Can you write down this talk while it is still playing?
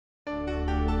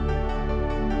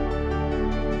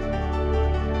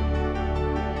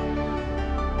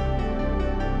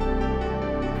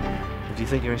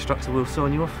think your instructor will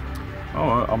sign you off?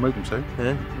 Oh, I'm open to.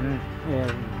 Yeah?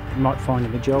 Yeah, you might find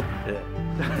him a job. Yeah.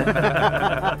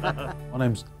 My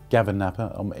name's Gavin Napper.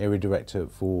 I'm Area Director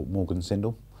for Morgan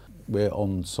Sindall. We're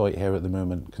on site here at the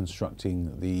moment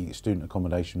constructing the student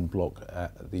accommodation block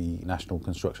at the National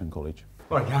Construction College.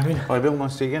 Hi, Gavin. Hi Bill,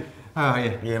 nice to see you again. How are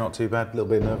you? Yeah, not too bad, a little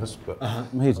bit nervous, but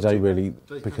I'm here today really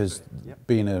because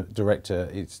being a director,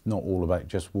 it's not all about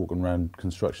just walking around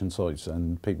construction sites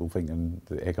and people thinking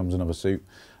that here comes another suit.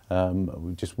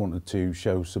 We just wanted to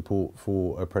show support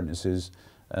for apprentices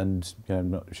and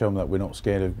show them that we're not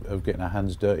scared of getting our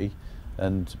hands dirty,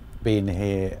 and being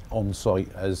here on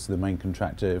site as the main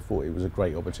contractor, I thought it was a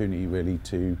great opportunity really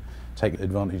to take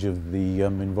advantage of the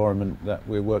environment that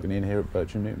we're working in here at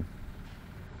Bircham Newton.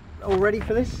 All ready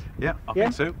for this? Yeah, I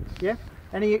think so. Yeah.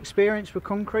 Any experience with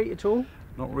concrete at all?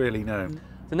 Not really, no.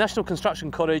 The National Construction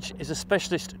College is a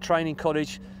specialist training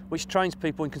college which trains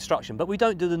people in construction, but we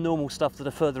don't do the normal stuff that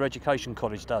a further education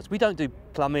college does. We don't do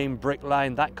plumbing,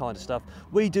 bricklaying, that kind of stuff.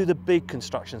 We do the big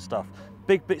construction stuff.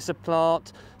 Big bits of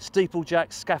plant,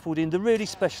 steeplejacks, scaffolding, the really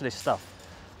specialist stuff.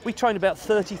 We train about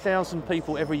 30,000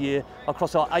 people every year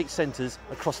across our 8 centres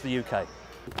across the UK.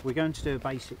 We're going to do a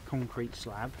basic concrete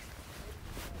slab.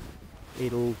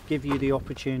 It'll give you the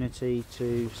opportunity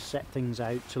to set things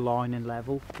out to line and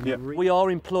level. Yep. We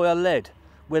are employer-led.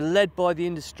 We're led by the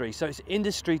industry, so it's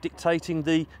industry dictating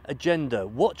the agenda.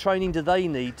 What training do they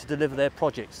need to deliver their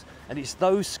projects? And it's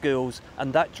those skills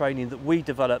and that training that we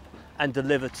develop and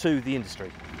deliver to the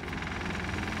industry.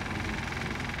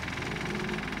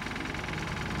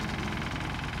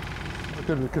 I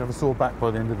could have a sore back by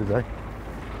the end of the day.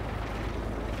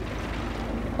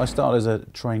 I started as a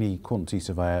trainee quantity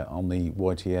surveyor on the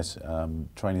YTS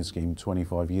training scheme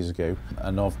 25 years ago,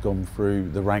 and I've gone through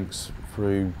the ranks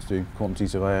through to quantity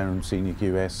surveyor and senior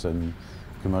QS and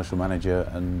commercial manager,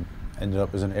 and ended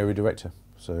up as an area director.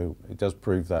 So it does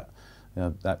prove that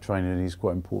that training is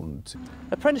quite important.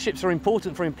 Apprenticeships are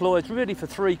important for employers really for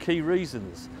 3 key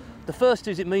reasons. The first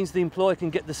is it means the employer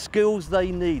can get the skills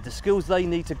they need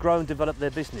to grow and develop their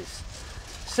business.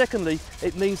 Secondly,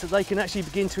 it means that they can actually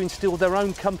begin to instill their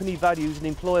own company values and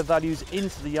employer values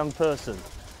into the young person.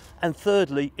 And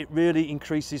thirdly, it really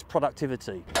increases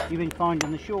productivity. You've been finding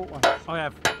the short ones. I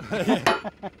have.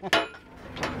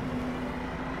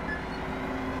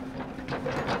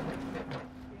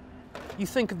 You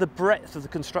think of the breadth of the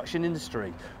construction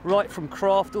industry, right from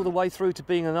craft all the way through to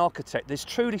being an architect. There's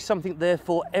truly something there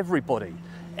for everybody.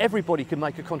 Everybody can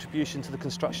make a contribution to the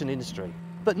construction industry.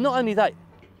 But not only that,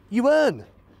 you earn.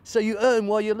 So you earn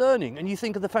while you're learning, and you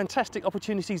think of the fantastic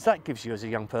opportunities that gives you as a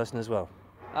young person as well.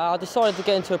 I decided to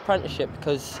get into apprenticeship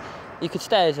because you could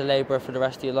stay as a labourer for the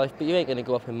rest of your life, but you ain't going to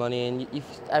go up in money, and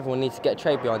everyone needs to get a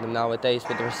trade behind them nowadays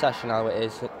with the recession how it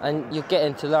is. And you're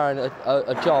getting to learn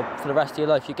a job for the rest of your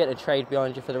life. You're getting a trade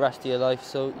behind you for the rest of your life,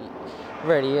 so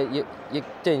really you're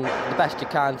doing the best you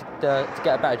can to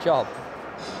get a better job.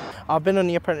 I've been on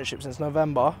the apprenticeship since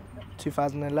November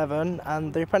 2011,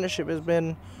 and the apprenticeship has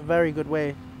been a very good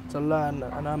way to learn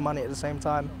and earn money at the same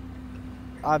time.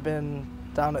 I've been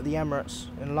down at the Emirates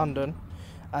in London,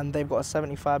 and they've got a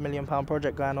 £75 million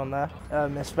project going on there.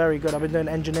 It's very good. I've been doing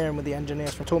engineering with the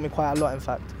engineers. They taught me quite a lot, in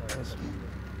fact.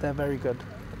 They're very good.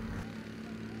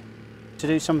 To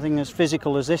do something as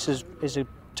physical as this is a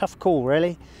tough call,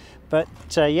 really. But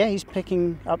yeah, he's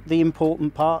picking up the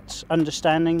important parts,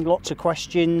 understanding, lots of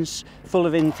questions, full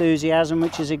of enthusiasm,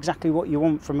 which is exactly what you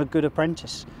want from a good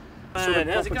apprentice. Man,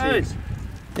 how's it going?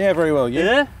 Yeah, very well.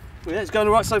 Yeah? Yeah, it's going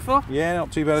all right so far? Yeah,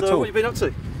 not too bad at all. So what have you been up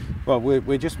to? Well,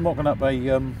 we're just mocking up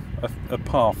a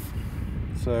path.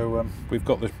 So we've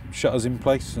got the shutters in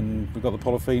place, and we've got the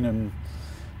polythene, and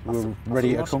we're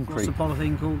ready at concrete. What's the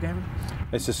polythene called, Gavin?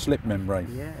 It's a slip membrane.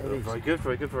 Yeah, it is. Very good,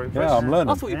 very good, very impressive. Yeah, I'm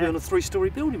learning. I thought you'd be on a 3-storey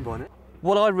building by now.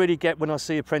 What I really get when I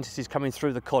see apprentices coming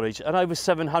through the college, and over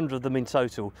 700 of them in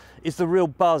total, is the real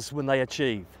buzz when they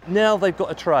achieve. Now they've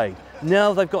got a trade,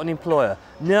 now they've got an employer,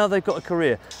 now they've got a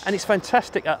career. And it's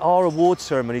fantastic at our award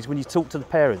ceremonies when you talk to the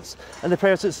parents, and the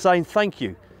parents are saying thank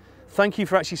you. Thank you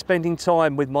for actually spending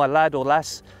time with my lad or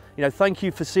lass. You know, thank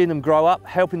you for seeing them grow up,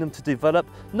 helping them to develop,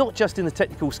 not just in the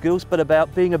technical skills, but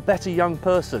about being a better young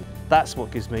person. That's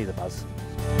what gives me the buzz.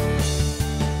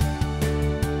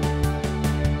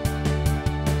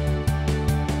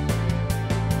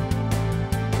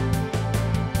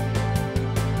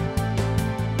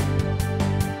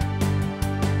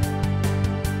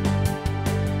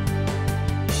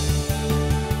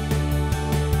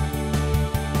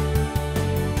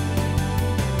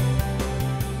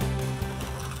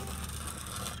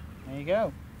 There you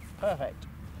go. Perfect.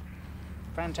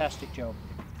 Fantastic job.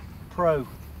 Pro.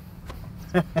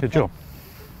 Good job.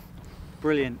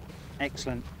 Brilliant,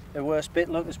 excellent. The worst bit,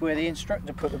 look, is where the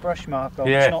instructor put the brush mark on.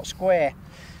 Yeah. It's not square.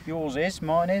 Yours is,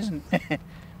 mine isn't.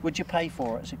 Would you pay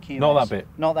for it as a QS? Not that bit.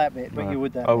 Not that bit, but No. you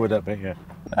would that I bit. would that bit, yeah.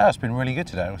 It's been really good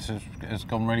today. It's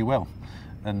gone really well,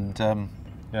 and you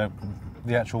know,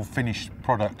 the actual finished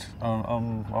product,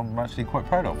 I'm actually quite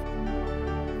proud of.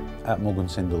 At Morgan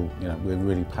Sindall, you know, we're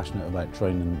really passionate about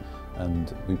training,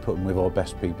 and we put them with our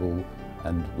best people,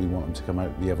 and we want them to come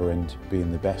out the other end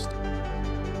being the best.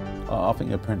 I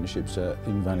think apprenticeships are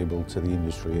invaluable to the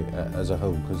industry as a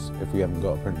whole, because if we haven't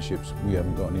got apprenticeships, we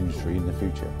haven't got an industry in the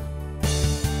future.